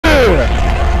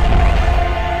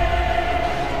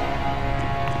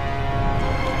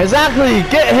Exactly!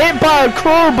 Get hit by a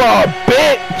crowbar,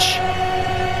 bitch!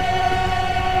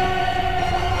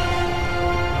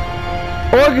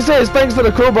 All I can say is thanks for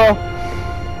the crowbar.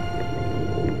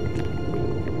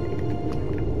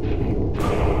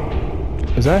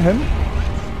 Is that him?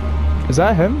 Is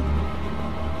that him?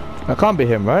 That can't be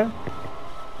him, right?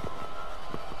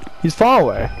 He's far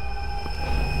away.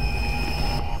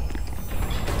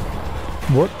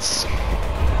 What?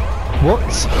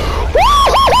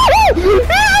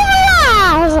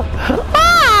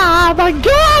 Oh my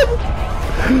god!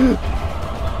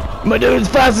 My dude's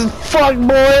fast as fuck,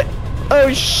 boy!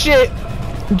 Oh shit!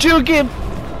 Juke him!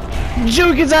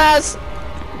 Juke his ass!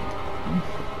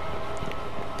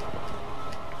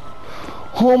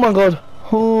 Oh my god!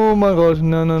 Oh my god!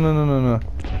 No!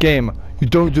 Game, you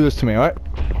don't do this to me, alright?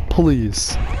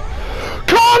 Please.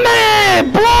 Come here,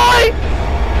 boy!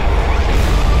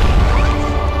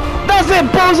 That's it,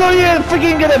 bozo! You're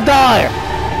freaking gonna die!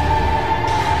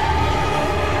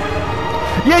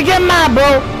 Yeah, get mad,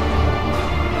 bro!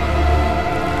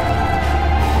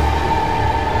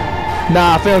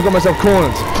 Nah, I think I've got myself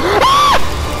cornered.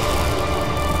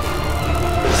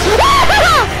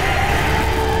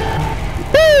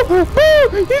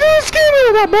 You didn't scare me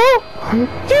with that, bro! You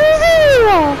didn't scare me with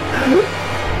that!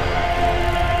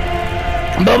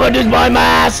 Bubba just by my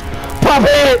ass! Pop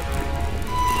it!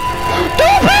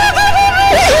 Don't pass it on me!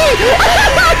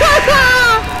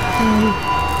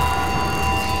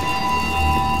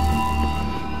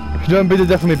 You don't beat the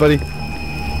death of me, buddy.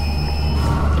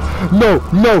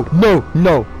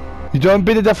 No! You don't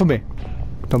beat the death of me.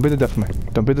 Don't beat the death of me.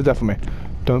 Don't beat the death of me.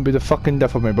 Don't be the fucking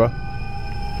death of me, bro.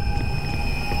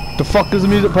 The fuck is the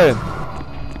music playing?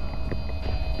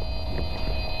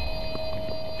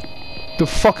 The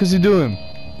fuck is he doing?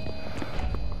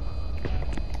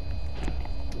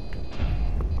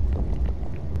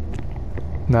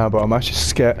 Nah, bro, I'm actually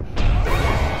scared.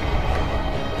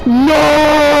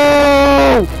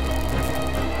 No!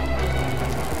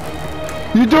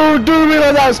 You don't do me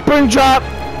like that, Springtrap!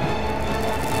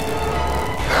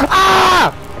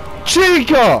 Ah!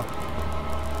 Chica!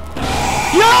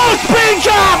 Yo,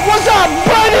 Springtrap! What's up,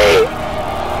 buddy?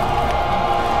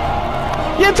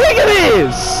 Yeah, take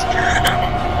this!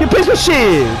 You piece of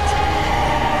shit!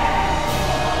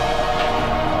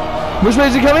 Which way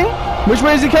is he coming? Which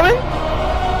way is he coming?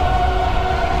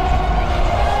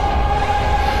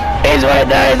 He's right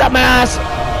there, he's up my ass!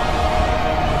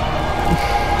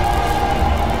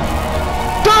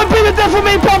 Don't be the death of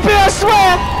me, Poppy, I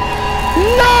swear!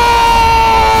 No!